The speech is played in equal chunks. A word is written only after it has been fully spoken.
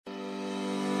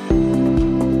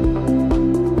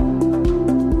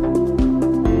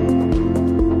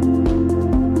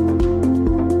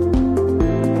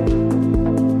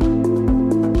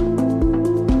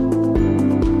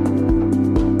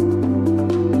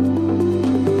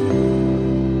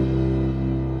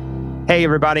Hey,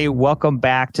 everybody. Welcome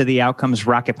back to the Outcomes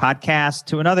Rocket podcast,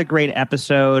 to another great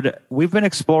episode. We've been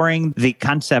exploring the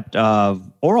concept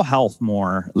of oral health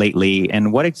more lately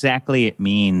and what exactly it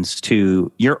means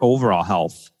to your overall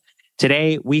health.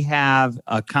 Today, we have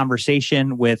a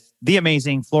conversation with the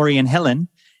amazing Florian Hillen.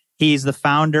 He's the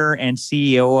founder and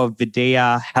CEO of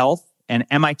VideaHealth, an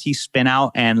MIT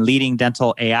spinout and leading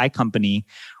dental AI company,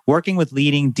 working with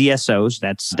leading DSOs,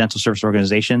 that's dental service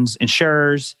organizations,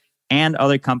 insurers, and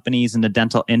other companies in the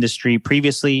dental industry.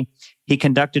 Previously, he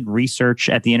conducted research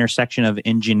at the intersection of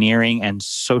engineering and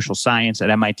social science at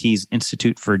MIT's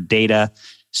Institute for Data,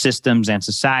 Systems, and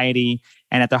Society,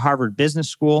 and at the Harvard Business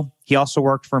School. He also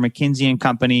worked for McKinsey &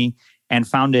 Company and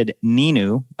founded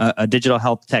Ninu, a digital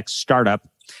health tech startup.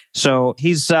 So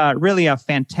he's really a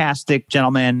fantastic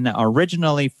gentleman,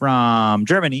 originally from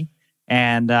Germany,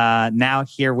 and now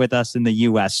here with us in the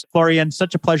US. Florian,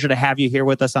 such a pleasure to have you here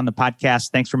with us on the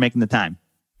podcast. Thanks for making the time.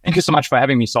 Thank you so much for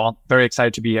having me, Saul. Very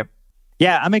excited to be here.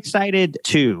 Yeah, I'm excited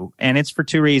too. And it's for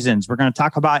two reasons. We're going to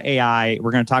talk about AI.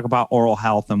 We're going to talk about oral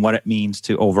health and what it means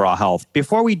to overall health.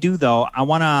 Before we do, though, I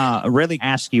want to really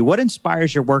ask you, what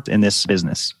inspires your work in this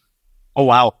business? Oh,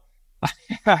 wow.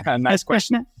 Nice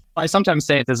question. I sometimes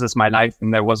say this is my life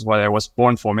and that was what I was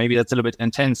born for. Maybe that's a little bit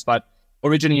intense, but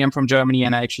originally I'm from Germany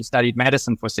and I actually studied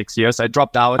medicine for 6 years. I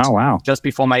dropped out just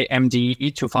before my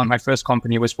MD to found my first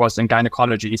company, which was in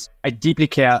gynecology. I deeply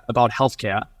care about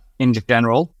healthcare in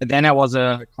general. And then I was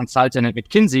a consultant at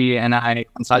McKinsey and I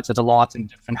consulted a lot in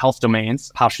different health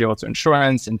domains, partially also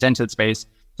insurance and dental space.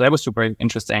 So that was super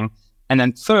interesting. And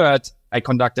then third, I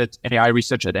conducted AI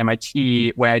research at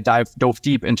MIT where I dove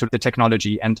deep into the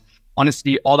technology. And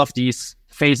honestly, all of these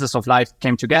phases of life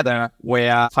came together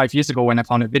where 5 years ago when I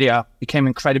founded VideaHealth, it became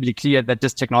incredibly clear that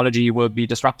this technology will be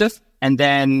disruptive. And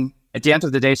then at the end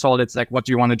of the day, Saul, it's like, what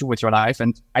do you want to do with your life?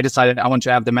 And I decided I want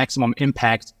to have the maximum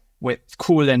impact with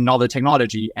cool and novel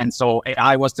technology. And so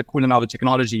AI was the cool and novel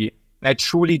technology. And I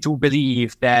truly do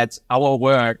believe that our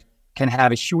work can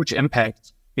have a huge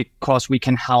impact because we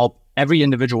can help every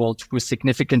individual to a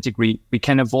significant degree. We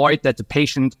can avoid that the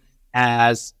patient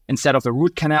has, instead of a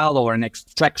root canal or an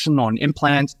extraction or an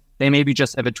implant, they maybe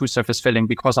just have a tooth surface filling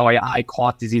because our AI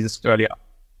caught diseases earlier.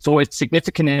 So it's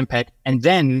significant impact. And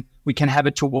then we can have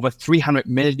it to over 300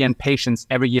 million patients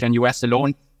every year in the US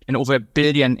alone and over 1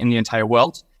 billion in the entire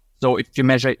world. So if you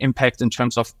measure impact in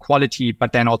terms of quality,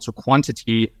 but then also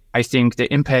quantity, I think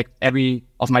the impact every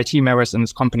of my team members in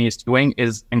this company is doing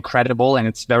is incredible and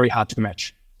it's very hard to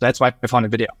match. So that's why I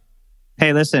founded VideaHealth.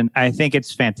 Hey, listen, I think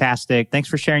it's fantastic. Thanks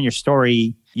for sharing your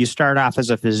story. You started off as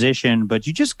a physician, but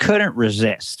you just couldn't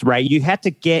resist, right? You had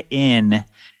to get in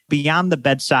beyond the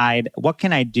bedside. What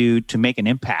can I do to make an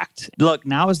impact? Look,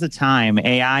 now is the time.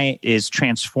 AI is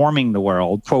transforming the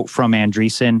world. Quote from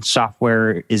Andreessen,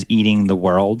 software is eating the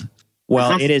world.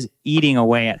 Well, it is eating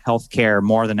away at healthcare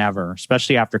more than ever,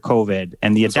 especially after COVID.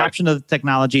 And the adoption of the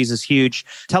technologies is huge.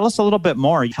 Tell us a little bit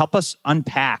more. Help us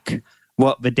unpack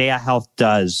what VideaHealth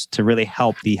does to really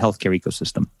help the healthcare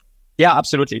ecosystem. Yeah,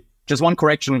 absolutely. Just one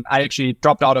correction. I actually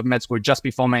dropped out of med school just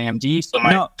before my MD. So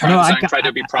my parents I try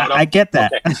to be proud of. I get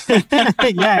that.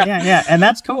 Okay. Yeah. And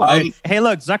that's cool. Hey,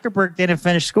 look, Zuckerberg didn't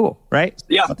finish school, right?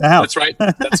 Yeah, what the hell? That's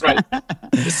right.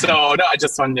 So no, I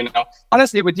just want,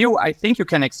 honestly with you, I think you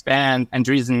can expand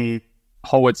Andreessen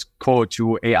Horowitz quote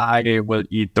to AI will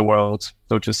eat the world,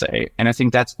 so to say. And I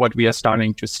think that's what we are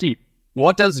starting to see.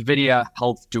 What does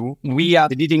VideaHealth do? We are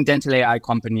the leading dental AI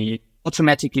company,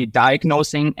 automatically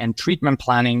diagnosing and treatment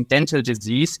planning dental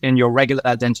disease in your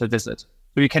regular dental visit.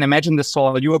 So you can imagine this,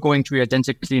 Saul, you are going to your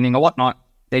dental cleaning or whatnot.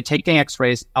 They're taking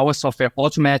x-rays. Our software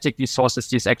automatically sources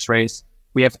these x-rays.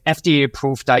 We have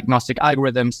FDA-approved diagnostic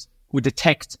algorithms who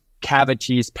detect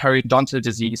cavities, periodontal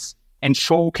disease, and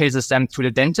showcases them to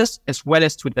the dentist as well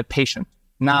as to the patient.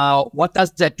 Now, what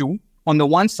does that do? On the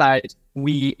one side,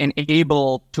 we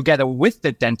enable, together with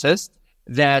the dentist,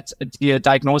 that the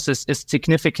diagnosis is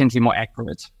significantly more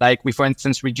accurate. Like we, for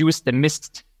instance, reduce the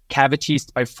missed cavities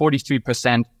by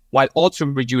 43%, while also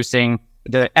reducing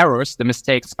the errors, the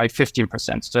mistakes, by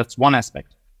 15%. So that's one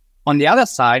aspect. On the other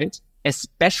side,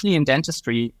 especially in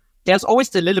dentistry, there's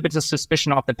always a little bit of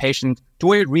suspicion of the patient.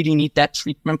 Do I really need that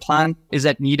treatment plan? Is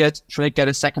that needed? Should I get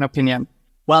a second opinion?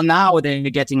 Well, now they're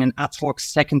getting an ad hoc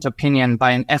second opinion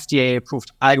by an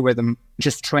FDA-approved algorithm, which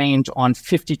is trained on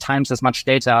 50 times as much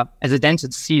data as a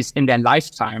dentist sees in their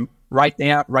lifetime, right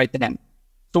there, right then.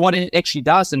 So what it actually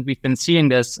does, and we've been seeing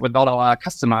this with all our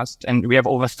customers, and we have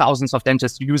over thousands of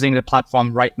dentists using the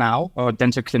platform right now, or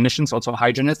dental clinicians, also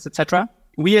hygienists, etc.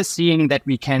 We are seeing that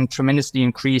we can tremendously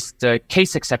increase the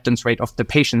case acceptance rate of the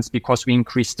patients because we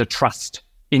increase the trust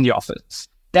in the office.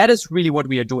 That is really what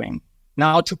we are doing.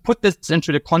 Now, to put this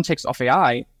into the context of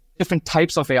AI, different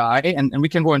types of AI, and we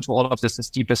can go into all of this as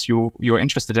deep as you're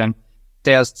interested in.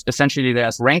 There's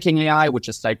ranking AI, which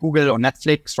is like Google or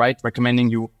Netflix, right? Recommending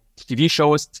you TV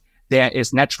shows. There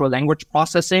is natural language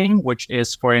processing, which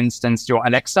is, for instance, your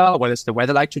Alexa, what is the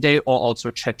weather like today, or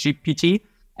also ChatGPT.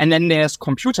 And then there's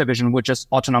computer vision, which is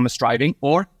autonomous driving,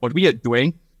 or what we are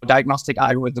doing, diagnostic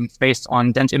algorithms based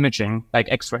on dental imaging, like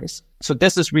X-rays. So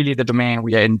this is really the domain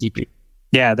we are in deeply.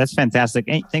 Yeah, that's fantastic.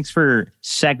 Hey, thanks for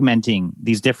segmenting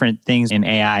these different things in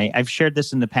AI. I've shared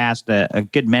this in the past. A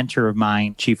good mentor of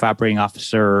mine, Chief Operating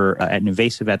Officer at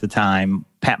Nuvasive at the time,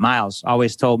 Pat Miles,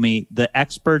 always told me the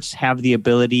experts have the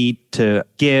ability to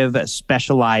give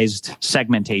specialized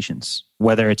segmentations,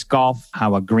 whether it's golf,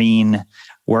 how a green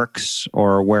works,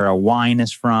 or where a wine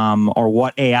is from, or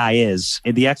what AI is.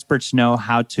 The experts know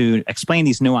how to explain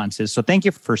these nuances. So thank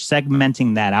you for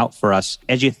segmenting that out for us.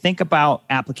 As you think about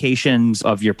applications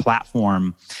of your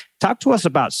platform, talk to us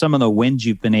about some of the wins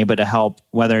you've been able to help,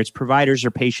 whether it's providers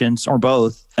or patients or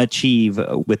both, achieve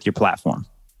with your platform.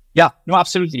 Yeah, no,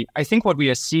 absolutely. I think what we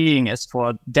are seeing is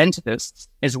for dentists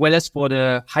as well as for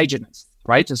the hygienists,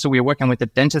 right? So we're working with the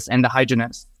dentist and the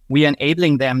hygienist. We are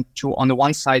enabling them to, on the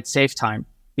one side, save time.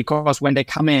 Because when they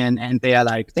come in and they are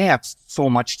like, they have so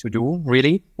much to do,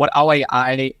 really. What our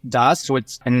AI does, so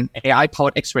it's an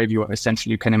AI-powered X-ray viewer,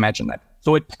 essentially, you can imagine that.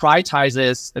 So it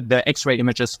prioritizes the X-ray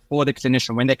images for the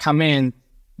clinician. When they come in,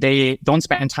 they don't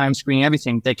spend time screening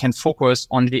everything. They can focus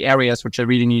on the areas which they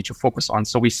really need to focus on.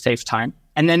 So we save time.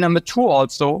 And then number two,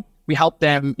 also, we help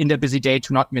them in their busy day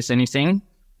to not miss anything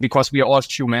because we are all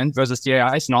human versus the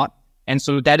AI is not. And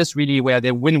so that is really where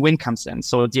the win-win comes in.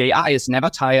 So the AI is never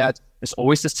tired. It's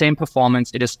always the same performance.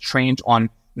 It is trained on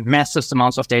massive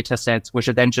amounts of data sets, which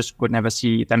a dentist would never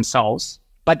see themselves.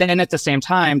 But then at the same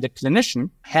time, the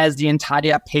clinician has the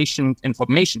entire patient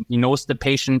information. He knows the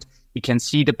patient. He can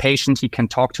see the patient. He can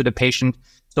talk to the patient.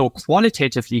 So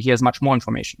qualitatively, he has much more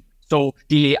information. So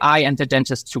the AI and the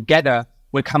dentist together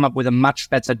will come up with a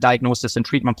much better diagnosis and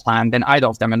treatment plan than either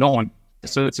of them alone.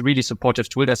 So it's a really supportive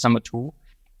tool. That's number two.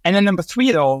 And then number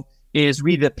three, though, is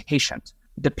really the patient.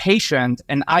 The patient,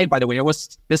 and I, by the way, I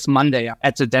was this Monday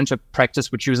at the dental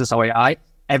practice which uses our AI.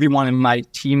 Everyone in my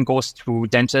team goes to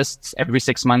dentists every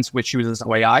 6 months, which uses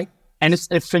our AI. And it's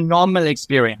a phenomenal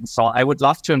experience. So I would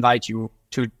love to invite you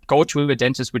to go to a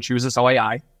dentist which uses our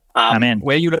AI. I'm in.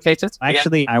 Where are you located?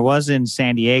 Actually, I was in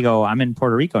San Diego. I'm in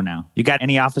Puerto Rico now. You got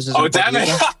any offices in Puerto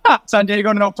Rico? San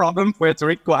Diego, no problem. Puerto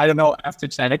Rico, I don't know. I have to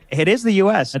check. It is the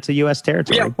U.S. It's a U.S.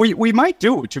 territory. Yeah, we might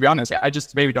do, to be honest. I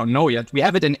just maybe don't know yet. We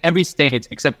have it in every state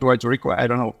except Puerto Rico. I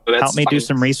don't know. Help me do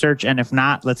some research. And if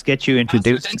not, let's get you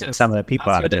introduced to some of the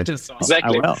people out there.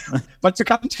 Exactly. I will. But to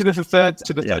come to the third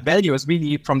value is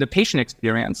really from the patient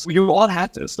experience. You all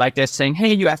had this. Like they're saying,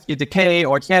 hey, you have your decay,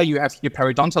 or yeah, you have your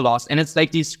periodontal loss. And it's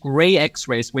like these gray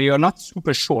X-rays where you're not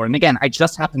super sure. And again, I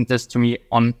just happened this to me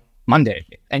on Monday.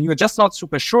 And you're just not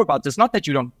super sure about this. Not that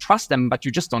you don't trust them, but you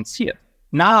just don't see it.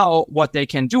 Now, what they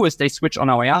can do is they switch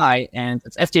on our AI, and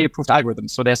it's FDA-approved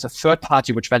algorithms. So there's a third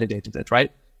party which validated it,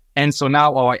 right? And so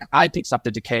now our AI picks up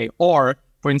the decay. Or,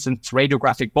 for instance,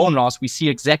 radiographic bone loss, we see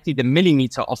exactly the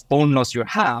millimeter of bone loss you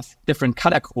have, different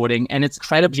color coding, and it's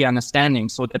incredibly understanding.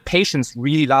 So the patients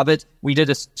really love it. We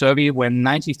did a survey where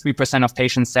 93% of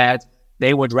patients said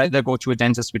they would rather go to a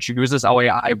dentist which uses our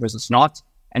AI versus not,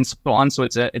 and so on. So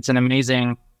it's an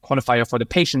amazing qualifier for the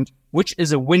patient, which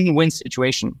is a win-win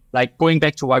situation. Like going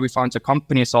back to why we founded the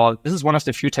company, so this is one of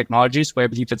the few technologies where I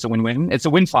believe it's a win-win. It's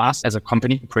a win for us as a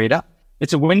company creator.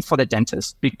 It's a win for the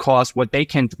dentist because what they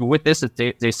can do with this is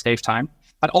they save time,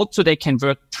 but also they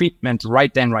convert treatment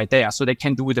right then, right there. So they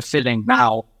can do the filling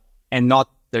now and not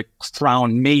the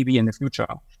crown maybe in the future.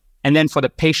 And then for the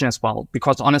patient as well,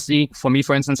 because honestly, for me,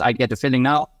 for instance, I get the filling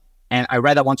now and I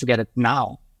rather want to get it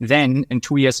now than in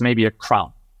 2 years, maybe a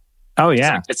crown. Oh,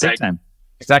 yeah. It's big time.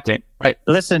 Exactly. Right.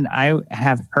 Listen, I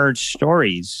have heard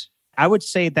stories. I would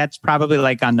say that's probably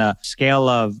like on the scale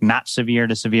of not severe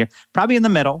to severe, probably in the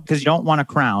middle because you don't want a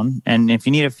crown. And if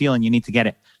you need a feeling, you need to get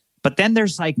it. But then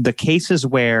there's like the cases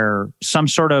where some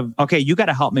sort of, okay, you got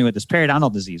to help me with this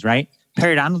periodontal disease, right?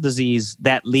 Periodontal disease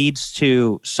that leads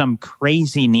to some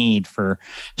crazy need for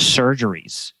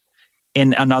surgeries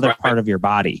in another part of your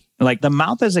body. Like the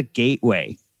mouth is a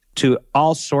gateway to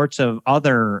all sorts of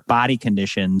other body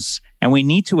conditions, and we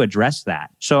need to address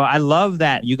that. So I love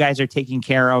that you guys are taking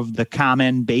care of the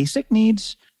common basic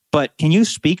needs, but can you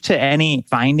speak to any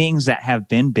findings that have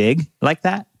been big like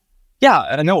that?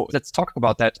 Yeah, no, let's talk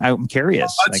about that. I'm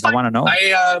curious. I want to know.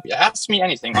 Ask me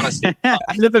anything, honestly. I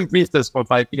live and breathe this for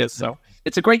 5 years, so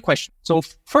it's a great question. So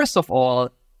first of all,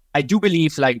 I do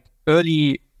believe like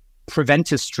early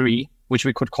preventistry which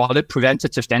we could call it,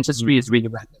 preventative dentistry is really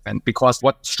relevant, because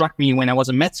what struck me when I was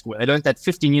in med school, I learned that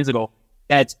 15 years ago,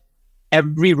 that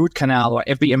every root canal or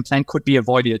every implant could be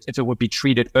avoided if it would be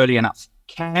treated early enough.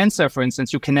 Cancer, for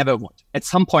instance, you can never avoid. At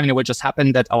some point, it will just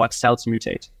happen that our cells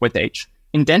mutate with age.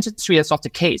 In dentistry, that's not the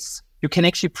case. You can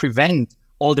actually prevent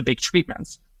all the big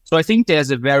treatments. So I think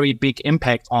there's a very big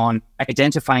impact on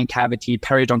identifying cavity,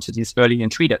 periodontitis early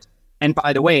and treat it. And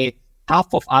by the way,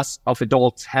 half of us, of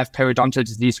adults, have periodontal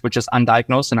disease, which is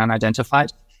undiagnosed and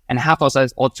unidentified. And half of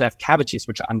us also have cavities,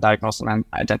 which are undiagnosed and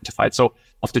unidentified. So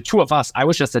of the two of us, I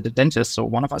was just at the dentist, so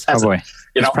one of us has it.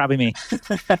 It's probably me.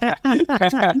 I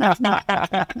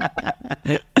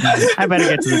better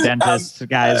get to the dentist,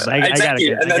 guys. I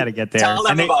gotta get there. Tell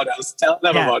them about us. Tell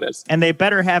them about us. And they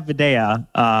better have Videa,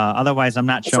 otherwise I'm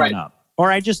not showing up.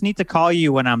 Or I just need to call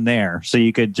you when I'm there, so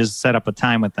you could just set up a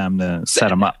time with them to set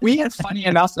them up. We had, funny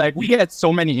enough, like we get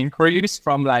so many inquiries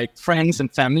from like friends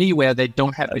and family where they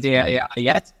don't have Videa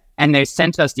yet, and they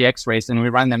sent us the X-rays and we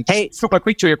run them. Hey, super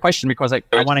quick to your question, because I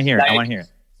want to hear it.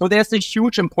 So there's this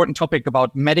huge important topic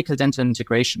about medical dental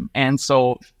integration. And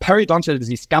so periodontal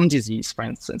disease, gum disease, for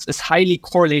instance, is highly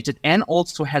correlated and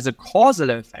also has a causal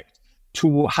effect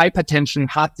to hypertension,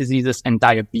 heart diseases, and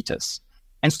diabetes.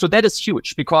 And so that is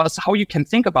huge, because how you can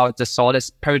think about this sort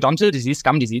is periodontal disease,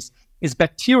 gum disease, is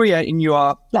bacteria in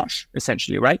your flush,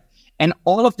 essentially, right? And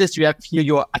all of this, you have here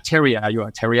your arteria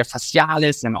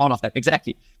facialis and all of that,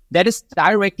 exactly. That is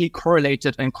directly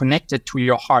correlated and connected to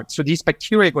your heart. So these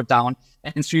bacteria go down,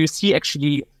 and so you see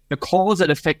actually the causal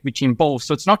effect between both.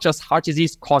 So it's not just heart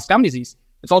disease cause gum disease,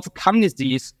 it's also gum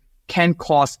disease can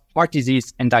cause heart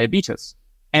disease and diabetes.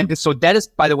 And so that is,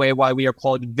 by the way, why we are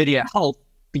called VideaHealth.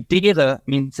 Videre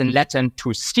means in Latin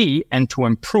to see and to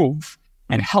improve,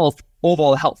 and health,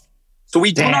 overall health. So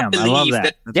we do not believe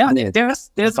that.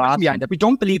 There's awesome. Behind that. We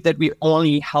don't believe that we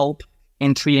only help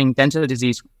in treating dental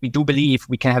disease. We do believe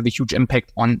we can have a huge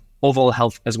impact on overall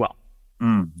health as well.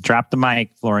 Drop the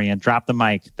mic, Florian. Drop the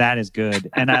mic. That is good.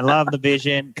 And I love the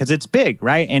vision, because it's big,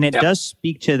 right? And it does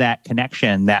speak to that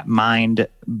connection, that mind,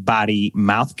 body,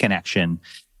 mouth connection.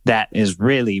 That is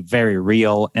really very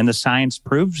real. And the science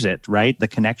proves it, right? The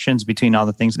connections between all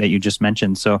the things that you just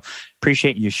mentioned. So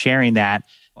appreciate you sharing that.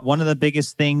 One of the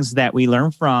biggest things that we learn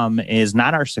from is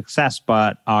not our success,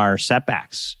 but our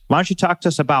setbacks. Why don't you talk to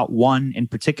us about one in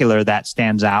particular that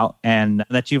stands out and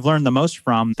that you've learned the most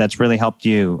from, that's really helped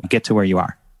you get to where you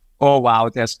are? Oh, wow.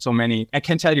 There's so many. I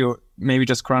can tell you, maybe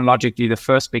just chronologically, the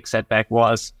first big setback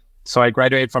was, so I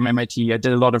graduated from MIT. I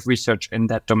did a lot of research in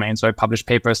that domain. So I published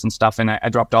papers and stuff, and I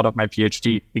dropped out of my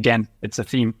PhD. Again, it's a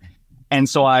theme. And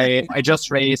so I just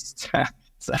raised,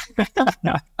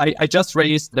 I just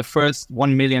raised the first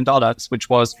 $1 million, which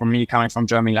was from me coming from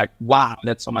Germany, like, wow,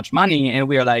 that's so much money. And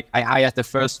we are like, I hired the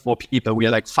first 4 people. We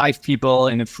are like 5 people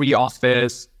in a free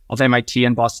office of MIT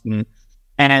in Boston.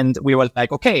 And we were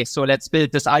like, okay, so let's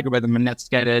build this algorithm and let's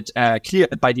get it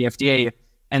cleared by the FDA.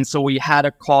 And so we had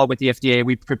a call with the FDA,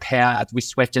 we prepared, we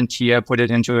sweat and tear, put it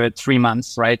into it 3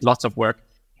 months, right? Lots of work.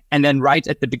 And then right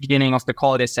at the beginning of the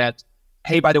call, they said,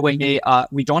 hey, by the way,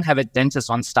 we don't have a dentist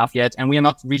on staff yet, and we are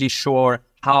not really sure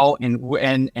how and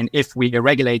when and if we are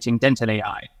regulating dental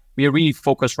AI. We are really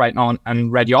focused right now on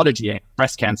radiology,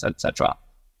 breast cancer, etc.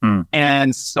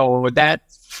 And so that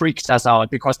freaked us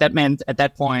out, because that meant at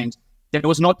that point, there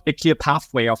was not a clear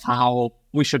pathway of how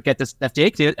we should get this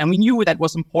FDA cleared. And we knew that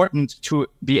was important to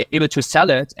be able to sell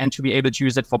it and to be able to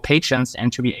use it for patients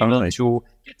and to be able to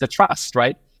get the trust,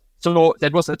 right? So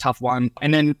that was a tough one.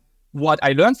 And then what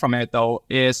I learned from it, though,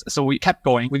 is so we kept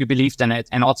going. We believed in it.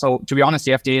 And also, to be honest,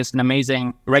 the FDA is an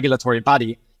amazing regulatory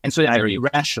body. And so they're very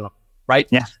rational, right?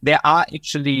 Yeah. They are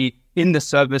actually in the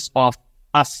service of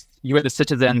us, you are the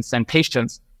citizens and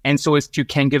patients. And so if you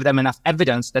can give them enough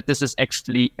evidence that this is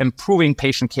actually improving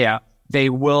patient care, they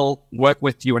will work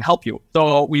with you and help you.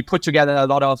 So we put together a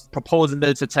lot of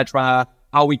proposals, etc.,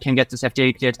 how we can get this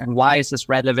FDA cleared and why is this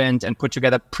relevant, and put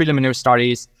together preliminary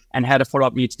studies and had a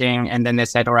follow-up meeting. And then they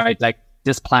said, all right, like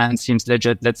this plan seems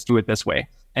legit. Let's do it this way.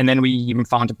 And then we even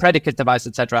found a predicate device,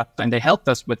 etc. And they helped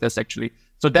us with this actually.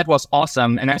 So that was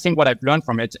awesome. And I think what I've learned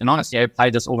from it, and honestly, I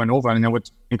applied this over and over, and I would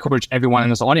encourage everyone in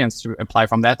this audience to apply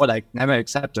from that. But like never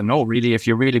accept a no, really, if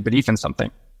you really believe in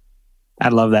something. I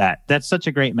love that. That's such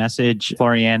a great message,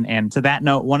 Florian. And to that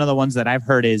note, one of the ones that I've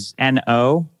heard is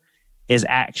NO is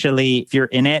actually, if you're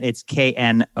in it, it's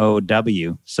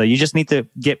KNOW. So you just need to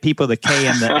get people the K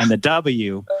and the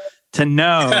W to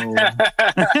know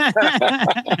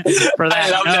for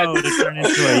that no to turn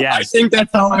into a yes. I think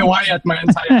that's how I wired my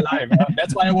entire life.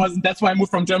 That's why I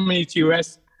moved from Germany to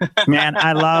US. Man,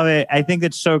 I love it. I think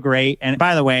it's so great. And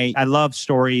by the way, I love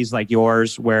stories like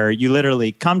yours where you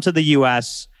literally come to the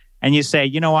US and you say,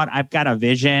 you know what, I've got a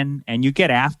vision, and you get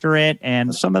after it.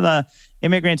 And some of the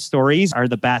immigrant stories are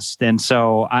the best. And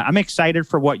so I'm excited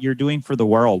for what you're doing for the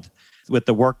world with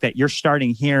the work that you're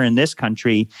starting here in this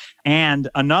country. And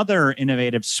another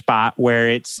innovative spot where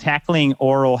it's tackling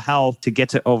oral health to get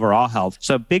to overall health.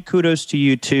 So big kudos to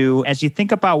you too. As you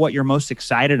think about what you're most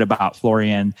excited about,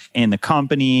 Florian, in the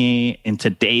company, in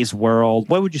today's world,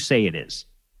 what would you say it is?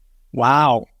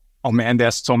 Wow. Oh man,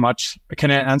 there's so much.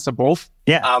 Can I answer both?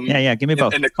 Yeah. Give me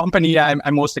both. In the company, I'm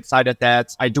most excited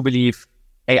that I do believe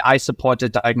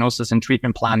AI-supported diagnosis and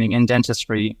treatment planning in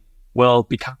dentistry will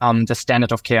become the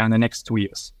standard of care in the next 2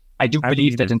 years. I do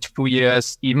believe that in 2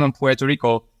 years, even in Puerto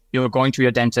Rico, you're going to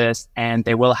your dentist and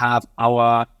they will have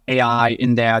our AI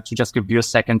in there to just give you a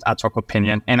second ad hoc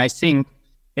opinion. And I think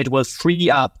it will free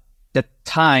up the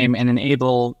time and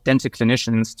enable dental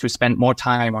clinicians to spend more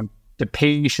time on the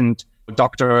patient,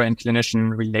 doctor and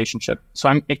clinician relationship. So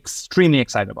I'm extremely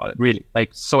excited about it, really,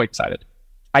 like so excited.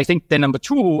 I think then number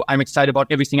two, I'm excited about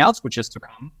everything else which is to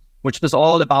come, which is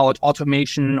all about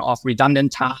automation of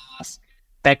redundant tasks,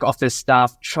 back office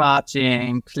stuff,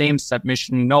 charting, claim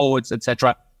submission, notes,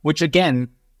 etc., which again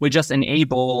will just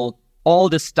enable all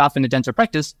this stuff in the dental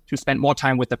practice to spend more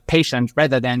time with the patient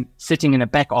rather than sitting in a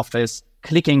back office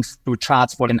clicking through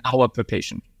charts for an hour per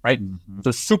patient, right? Mm-hmm.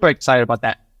 So super excited about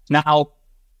that. Now,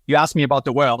 you asked me about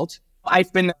the world.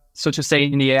 I've been, so to say,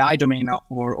 in the AI domain now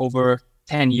for over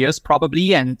 10 years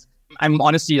probably, and I'm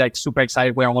honestly like super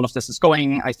excited where all of this is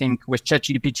going. I think with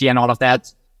ChatGPT and all of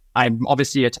that, I'm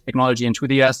obviously a technology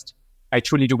enthusiast. I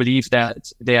truly do believe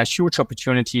that there are huge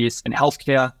opportunities in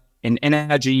healthcare, in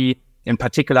energy, in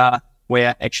particular,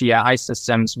 where actually AI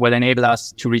systems will enable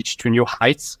us to reach to new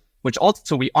heights, which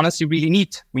also we honestly really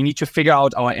need. We need to figure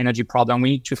out our energy problem.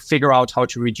 We need to figure out how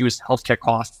to reduce healthcare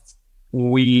costs.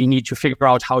 We need to figure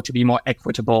out how to be more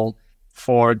equitable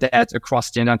for that across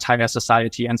the entire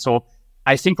society. And so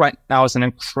I think right now is an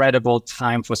incredible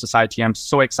time for society. I'm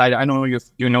so excited. I know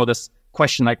you know this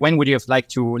question, like when would you have liked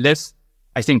to live?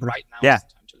 I think right now is the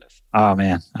time to live. Oh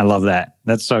man, I love that.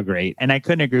 That's so great. And I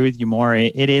couldn't agree with you more.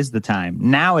 It is the time.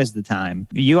 Now is the time.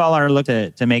 You all are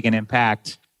looking to make an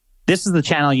impact. This is the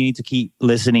channel you need to keep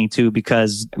listening to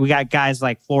because we got guys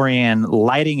like Florian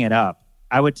lighting it up.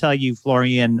 I would tell you,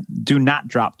 Florian, do not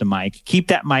drop the mic. Keep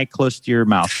that mic close to your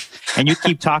mouth. And you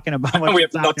keep talking about what we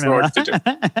have lots of work to do.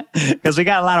 Because we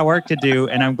got a lot of work to do.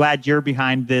 And I'm glad you're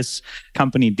behind this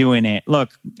company doing it.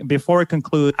 Look, before we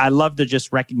conclude, I'd love to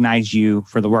just recognize you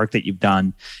for the work that you've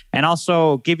done. And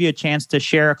also give you a chance to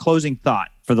share a closing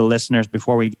thought for the listeners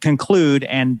before we conclude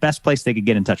and best place they could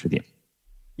get in touch with you.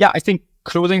 Yeah, I think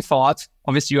closing thought,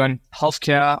 obviously you're in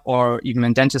healthcare or even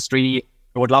in dentistry,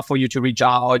 I would love for you to reach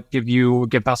out, give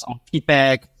us our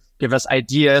feedback, give us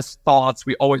ideas, thoughts.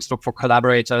 We always look for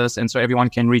collaborators. And so everyone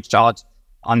can reach out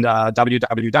on the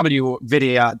www.videa.ai,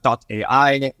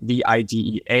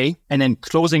 VIDEA. And then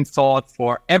closing thought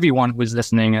for everyone who's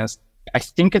listening is, I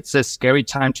think it's a scary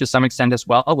time to some extent as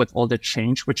well with all the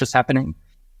change which is happening.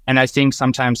 And I think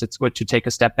sometimes it's good to take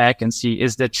a step back and see,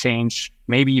 is the change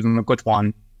maybe even a good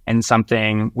one? And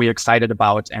something we're excited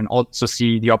about, and also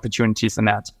see the opportunities in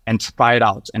that and try it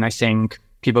out. And I think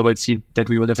people will see that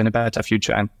we will live in a better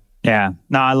future. Yeah,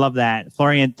 no, I love that.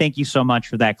 Florian, thank you so much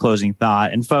for that closing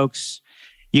thought. And folks,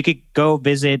 you could go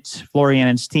visit Florian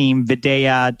and his team,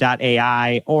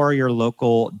 videa.ai, or your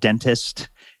local dentist.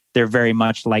 They're very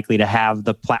much likely to have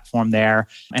the platform there.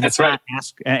 And That's right.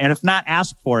 If not,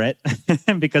 ask for it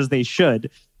because they should.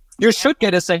 You should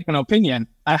get a second opinion,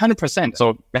 100%.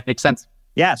 So that makes sense.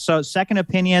 Yeah. So second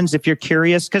opinions, if you're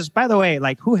curious, because by the way,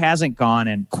 like who hasn't gone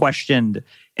and questioned,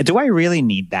 do I really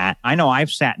need that? I know I've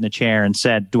sat in a chair and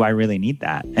said, do I really need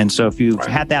that? And so if you've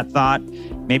had that thought,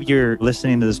 maybe you're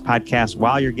listening to this podcast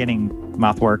while you're getting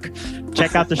mouth work,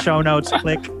 check out the show notes,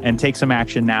 click and take some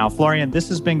action now. Florian, this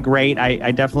has been great.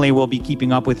 I definitely will be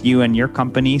keeping up with you and your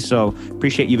company. So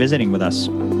appreciate you visiting with us.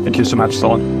 Thank you so much,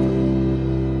 Sol.